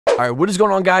Alright, what is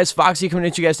going on, guys? Foxy coming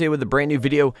at you guys today with a brand new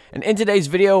video. And in today's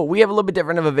video, we have a little bit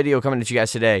different of a video coming at you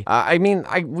guys today.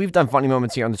 We've done funny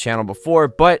moments here on the channel before,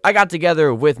 but I got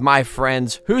together with my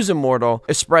friends, WhosImmortal,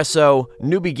 Espresso,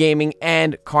 Noobey Gaming,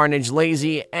 and Carnage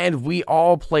Lazy, and we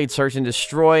all played Search and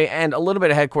Destroy, and a little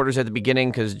bit of Headquarters at the beginning,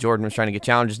 because Jordan was trying to get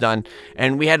challenges done,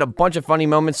 and we had a bunch of funny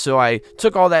moments, so I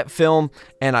took all that film,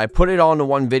 and I put it all into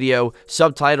one video,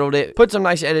 subtitled it, put some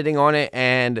nice editing on it,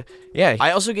 and yeah,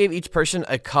 I also gave each person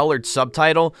a colored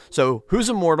subtitle. So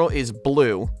WhosImmortal is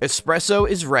blue, Espresso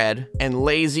is red, and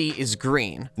Lazy is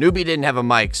green. Noobey didn't have a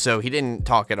mic, so he didn't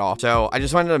talk at all. So I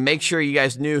just wanted to make sure you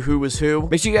guys knew who was who.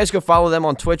 Make sure you guys go follow them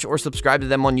on Twitch or subscribe to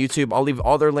them on YouTube. I'll leave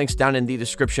all their links down in the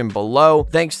description below.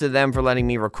 Thanks to them for letting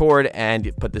me record and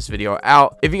put this video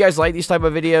out. If you guys like these type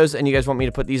of videos and you guys want me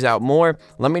to put these out more,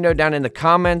 let me know down in the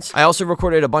comments. I also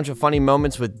recorded a bunch of funny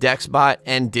moments with Dexbot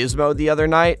and Dismo the other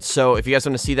night. So if you guys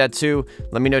want to see that too,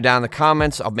 let me know down in the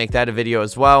comments. I'll make that a video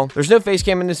as well. There's no face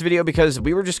cam in this video because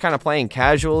we were just kind of playing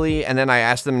casually, and then I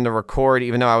asked them to record,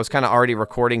 even though I was kind of already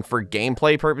recording for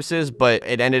gameplay purposes, but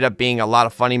it ended up being a lot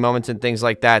of funny moments and things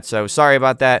like that. So sorry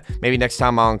about that. Maybe next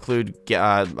time I'll include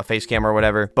a face cam or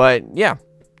whatever. But yeah,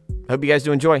 hope you guys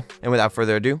do enjoy. And without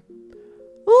further ado,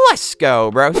 let's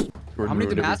go, bros. How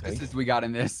many Damascuses we got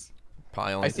in this?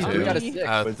 Probably only two. We got a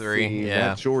 6. 3.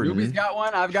 Yeah. Noobey's got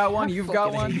one. I've got one. You've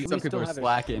got one. Some people are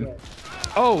slacking.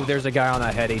 Oh, there's a guy on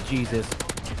that heady. Jesus.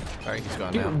 All right, he's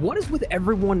gone Dude, now. what is with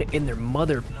everyone and their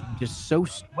mother just so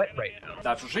sweat right now?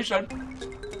 That's what she said.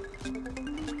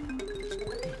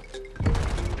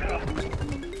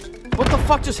 What the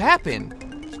fuck just happened?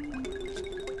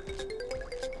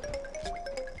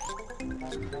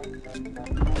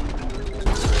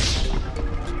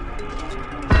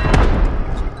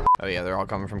 Oh yeah, they're all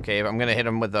coming from cave. I'm gonna hit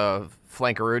them with a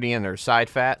flankarooty and their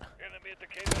side fat.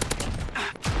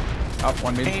 Oh,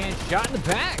 one minute. And shot in the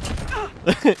back.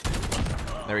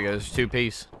 There he goes,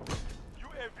 2-piece.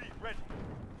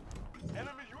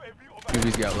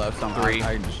 Noobey's got left. Something. 3.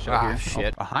 I just shot here.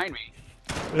 Shit. Oh, behind me.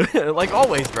 Like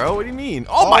always, bro. What do you mean?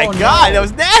 Oh my god, no. that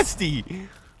was nasty.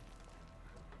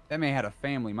 That man had a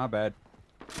family. My bad.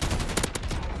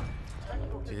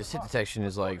 Dude, this hit detection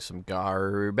is like some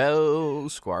garbo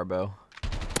squarbo.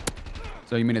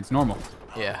 So you mean it's normal?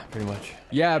 Yeah, pretty much.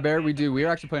 Yeah, Bear, we do. We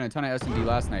were actually playing a ton of SnD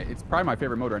last night. It's probably my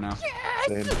favorite mode right now.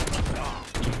 Yes!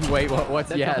 Wait, what's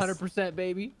That's yes? 100%,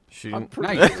 baby. Shooting.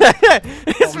 Nice.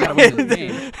 This we gotta man- win this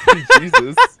game.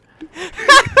 Jesus.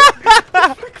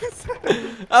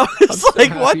 I was so like,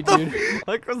 happy, what the dude.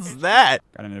 fuck was that?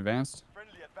 Got an advanced.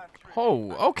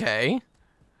 Oh, okay.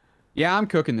 Yeah, I'm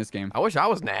cooking this game. I wish I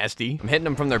was nasty. I'm hitting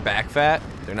them from their back fat.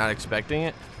 They're not expecting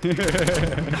it. 2,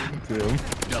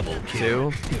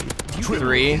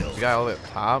 3. You got all the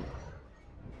top.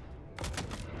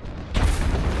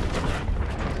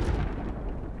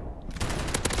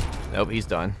 Nope, he's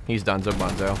done. He's done,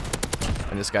 Bunzo.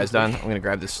 And this guy's done. I'm gonna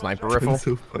grab this sniper rifle.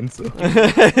 Funzo.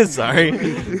 Sorry.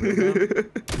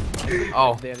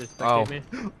 Oh. They have this Oh. me.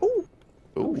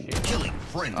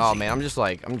 Oh man, I'm just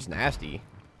nasty.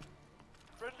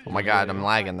 Oh my god, I'm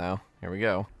lagging though. Here we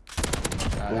go.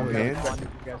 There we go. You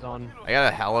guys on? I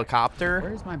got a helicopter.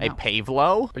 Where's my A mouse?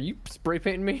 Pavlo. Are you spray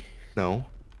painting me? No.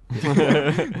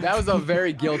 That was a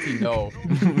very guilty no. So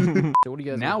what do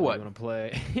you guys Now what? want to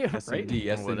play? Yeah, right?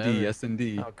 SnD, Whatever. SnD,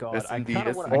 SnD. Oh god, I SND, kind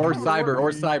of want Or cyber, or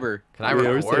cyber. Can I Yeah,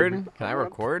 we're record? safe. Can I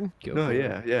record? No,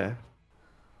 yeah.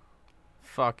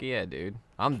 Fuck yeah, dude.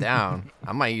 I'm down.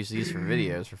 I might use these for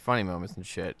videos, for funny moments and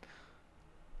shit.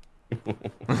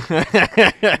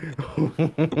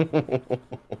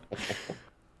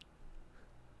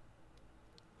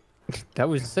 That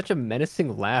was such a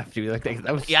menacing laugh, dude. Like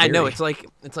that was. Yeah, I know. scary.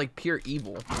 It's like pure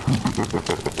evil. All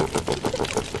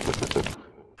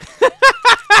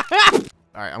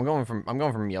right, I'm going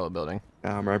from yellow building.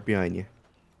 I'm right behind you.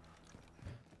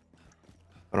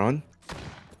 Hold on.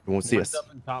 You won't see us.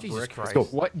 Jesus Christ. go.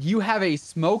 What? You have a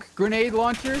smoke grenade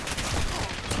launcher?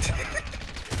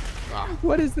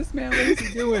 What is this man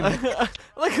Lazy doing?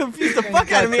 Like confused the fuck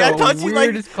out of me. That's I the thought you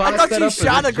weirdest class setup for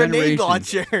shot this a grenade generation.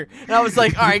 launcher, and I was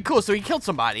like, all right, cool. So he killed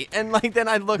somebody, and like then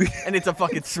I look, and it's a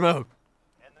fucking smoke.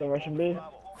 The Russian B.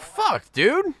 Fuck,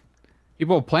 dude.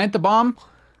 People plant the bomb.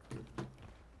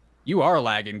 You are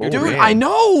lagging, good. Dude, man. I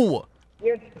know.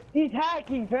 He's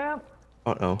hacking, fam.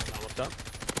 Oh no.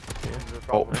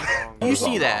 You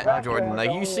see that, Jordan?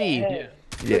 Like you see.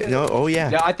 Yeah. No. Oh yeah.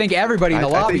 Yeah, I think everybody in the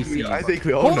lobby sees. I think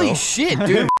we all know. Holy shit,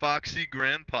 dude. Foxy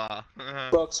Grandpa.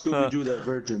 Fuck Scooby-Doo, that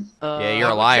virgin. Yeah, you're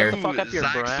a liar. Shut the fuck up, you're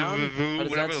brown.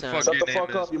 Whatever the fuck Shut your the name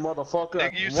fuck up, is. you motherfucker.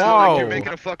 Nigga, you sound like you're Whoa.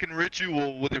 making a fucking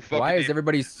ritual with your fucking Why is name.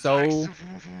 everybody so?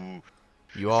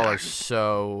 You all are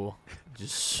so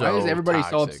Just so Why is everybody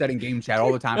so toxic. upset in game chat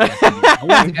all the time? No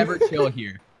one's ever chill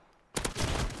here.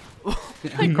 Of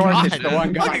course, it's the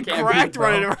one guy Fucking can't cracked beat, bro.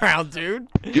 running around, dude.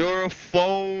 You're a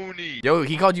phony. Yo,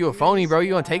 he called you a phony, bro. You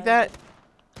gonna take that?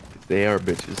 They are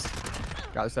bitches.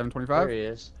 Got a There 725. he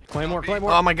is. Claymore,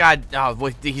 Claymore. Oh my god. Oh,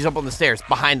 wait, he's up on the stairs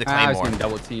behind the I was claymore. gonna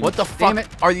double team. What the Damn fuck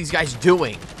it. are these guys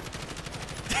doing?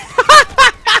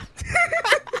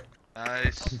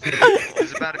 Nice. This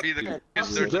is about to be the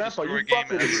biggest search and Grandpa, destroy you game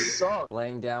fucking ever. suck.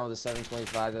 Laying down with a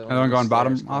 725. Another one going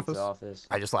bottom office?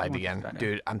 I just lied Come on, again. China.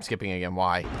 Dude, I'm skipping again.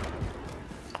 Why?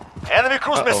 Enemy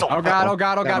cruise missile. Oh god, oh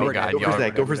god, oh god. Oh We're god, good. Go for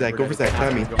Zach, go for Zach, go for Zach.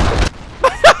 Time me.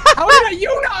 How did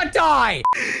you not die?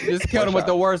 Just killed him with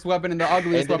the worst weapon and the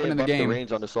ugliest weapon in the game.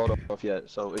 range on the soda off yet,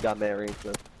 so it got mad range.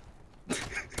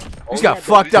 He's got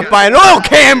fucked up by an oil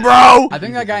can, bro! I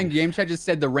think that guy in game chat just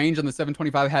said the range on the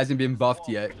 725 hasn't been buffed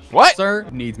yet. What? Sir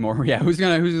needs more. Yeah, who's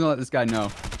gonna let this guy know?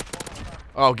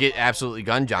 Oh, get absolutely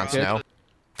gunned, Jon Snow.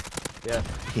 Yeah.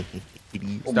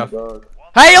 Stuff.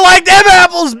 How you like them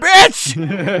apples, bitch?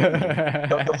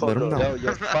 Let him know. Yo,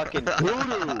 you're fucking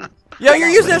doo-doo. Yo, you're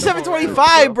using a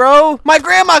 725, bro. My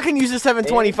grandma can use a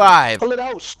 725. Pull it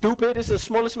out, stupid. It's the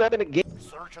smallest map in the game.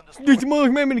 Dude, the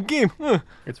most man in the game. Huh.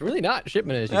 It's really not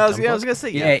shipment as you I was dumb gonna say,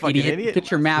 Yeah, fucking idiot. Get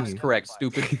your maps correct,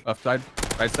 stupid. Left side,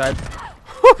 right side.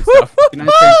 fuck. Stuff. Nice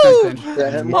pinch,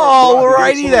 nice pinch.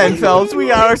 Alrighty then, fellas. We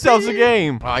got ourselves a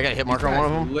game. Oh, I got a hit marker on one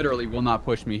of them. Literally will not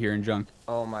push me here in junk.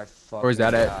 Oh my fucking Where's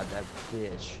that at? god, that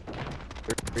bitch.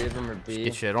 3 of them are B.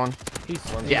 Get shit on. He's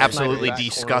Get absolutely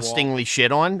disgustingly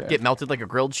shit on. Get melted like a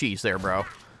grilled cheese there, bro.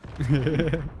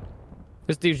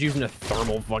 This dude's using a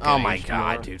thermal fucking. Oh my HDR.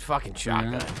 god, dude. Fucking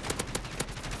shotgun.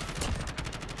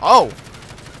 Oh.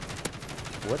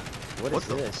 What is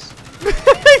this? He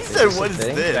said, this a what is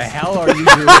thing? The this? hell are you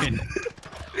doing?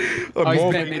 Oh,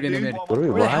 he's mid. What are we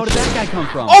Where the hell did that guy come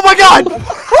from? Oh my god!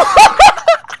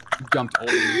 He jumped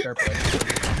over you. Fair play.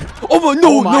 Oh my,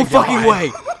 Oh my no fucking God.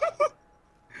 way.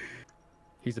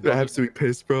 He's a They're body. absolutely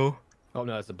pissed, bro. Oh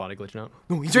no, that's a body glitch now.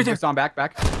 No, he's right there. Just on back.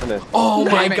 Oh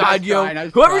my Damn it, god, nice yo. try,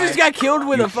 nice Whoever try. just got killed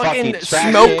with You a fucking fucking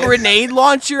trash smoke can. grenade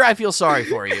launcher, I feel sorry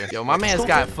for you. Yo, my man's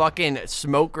got fucking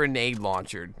smoke grenade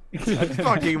launchered. That's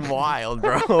fucking wild,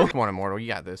 bro. Come on, Immortal, you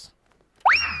got this.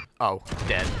 Oh,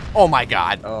 dead. Oh my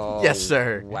god. Oh, Yes,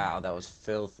 sir. Wow, that was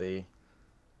filthy.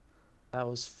 That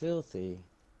was filthy.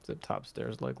 It's at top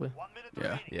stairs likely.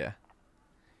 Yeah. Yeah.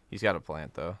 He's got a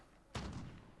plant, though.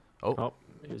 Oh,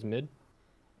 he's mid.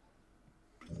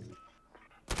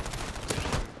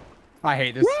 I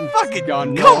hate this. Fucking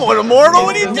gun. come on, Immortal,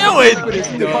 what are you doing? It's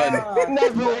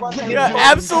done. You're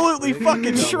absolutely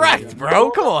fucking Shrek, bro.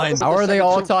 Come on. How are they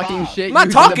all talking shit? I'm not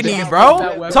using talking the to you, best bro.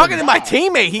 combat weapon? Talking to my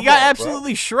teammate. He got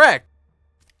absolutely Shrek.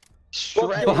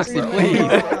 Foxy, please.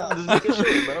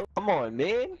 Come on,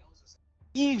 man.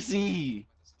 Easy.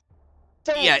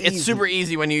 So Yeah, it's easy. super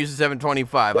easy when you use a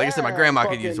 725. Like I said, my grandma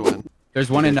could use one.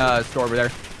 There's one in store over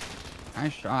there.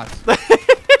 Nice shots.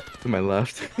 To my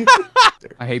left.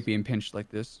 I hate being pinched like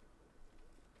this.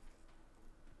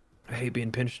 I hate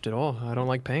being pinched at all. I don't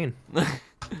like pain.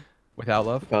 Without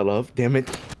love. I love. Damn it.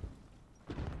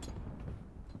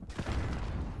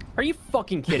 Are you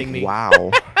fucking kidding me? Wow.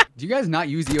 Do you guys not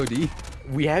use EOD?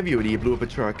 We have you. He blew up a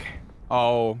truck.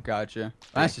 Oh, gotcha.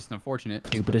 That's just unfortunate.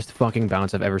 Stupidest fucking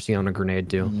bounce I've ever seen on a grenade,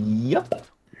 too. Yep.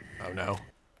 Oh no.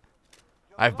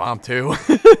 I've bombed too.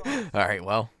 Alright,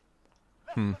 well.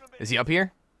 Is he up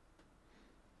here?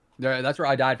 There, that's where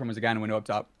I died from, was a guy in a window up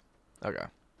top. Okay.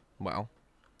 Well.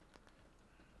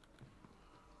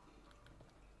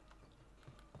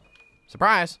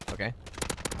 Surprise. Okay.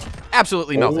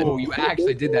 Absolutely melted. Oh, you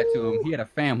actually did that to him. He had a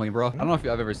family, bro. I don't know if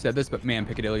I've ever said this, but man,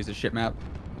 Piccadilly is a shit map.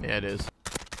 Yeah, it is.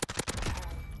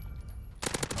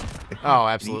 Oh,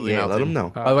 absolutely Yeah, melted. let him know.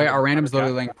 By the way, our random's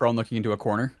literally laying prone looking into a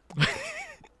corner.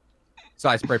 So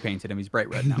I spray painted him. He's bright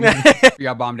red now. We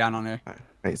got bombed down on there. I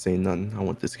ain't saying nothing. I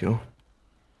want this kill.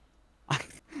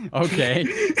 Okay.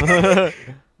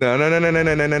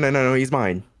 No. He's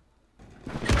mine.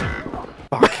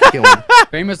 Fuck. Kill him.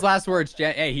 Famous last words,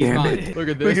 Jet. Hey, he's Damn mine. it. Look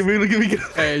at this. Look at me.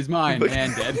 Hey, he's mine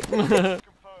and dead.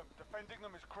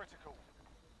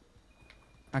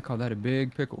 I call that a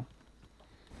big pickle.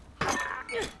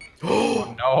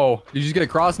 Oh no! Did you just get a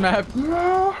cross map?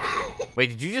 Wait,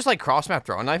 did you just like cross map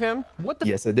throwing knife him? What the?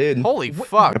 Yes, I did. Holy How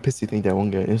fuck. pissed do you think that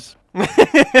one guy is?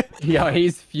 Yo,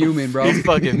 he's fuming, bro. He's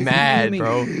fucking mad, fuming.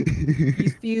 bro.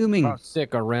 He's fuming. Oh,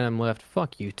 sick on random left.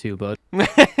 Fuck you too, bud.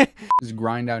 Just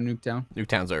grind out Nuketown.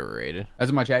 Nuketown's overrated. That's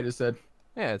what my chat just said.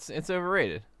 Yeah, it's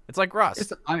overrated. It's like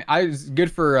Rust. I was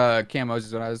good for camos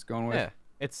is what I was going with. Yeah,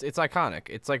 it's iconic.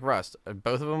 It's like Rust.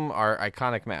 Both of them are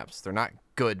iconic maps. They're not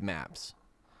good maps.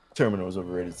 Terminal is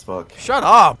overrated as fuck. Shut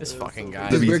up. This fucking guy.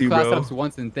 This weird WC, class bro. ups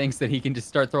once and thinks that he can just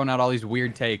start throwing out all these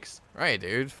weird takes. Right,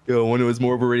 dude. Yo, one was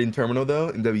more overrated in Terminal though,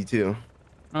 in W2.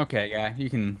 Okay, yeah, you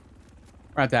can.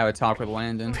 We're have to have a talk with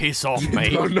Landon. Peace off,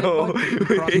 mate. Oh no.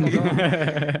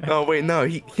 Oh wait, no.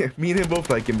 Me and him both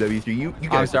like him W3. You guys.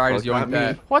 I'm sorry, I fuck, just yoinked not me.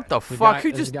 that. What the The fuck? guy-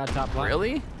 Who there's just a guy top left.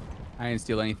 really? I didn't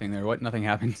steal anything there. What? Nothing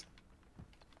happened.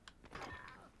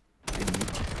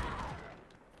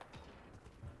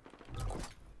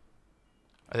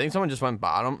 I think someone just went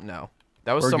bottom. No,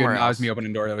 that was We're good. somewhere That else. was me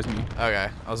opening door. That was me. Okay,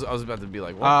 I was about to be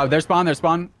like, what? Their spawn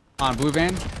on blue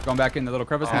van. Going back in the little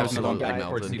crevice. Oh, There's another one absolutely back melted.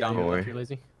 towards the Don't down. worry. If you're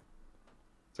lazy.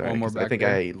 Sorry, One more 'cause I back think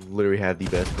there. I literally have the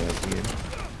best class game.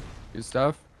 Good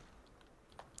stuff.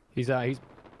 He's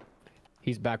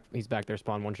back there.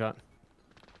 Spawn one shot.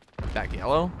 Back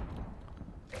yellow.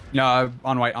 No,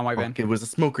 on white van. Fuck, it was a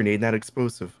smoke grenade, not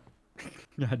explosive.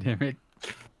 God damn it.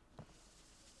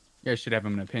 You guys should have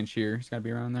him in a pinch here. He's gotta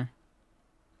be around there.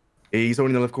 Hey, he's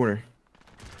only in the left corner.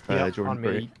 Yep, Jordan on me.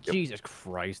 Perry. Yep. Jesus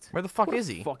Christ. Where the fuck What a is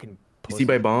he? Fucking You pussy. see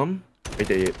by bomb? Right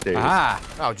there, there he is. Ah!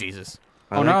 Oh Jesus.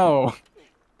 I Oh like no!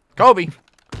 Kobe.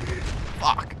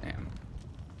 Fuck. Damn.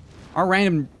 Our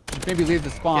random should maybe leave the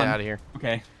spawn. Get out of here.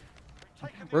 Okay.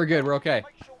 We're good. We're okay.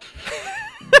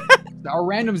 Our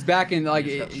random's back in like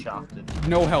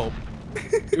no help.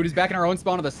 Dude is back in our own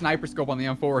spawn with a sniper scope on the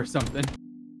M4 or something.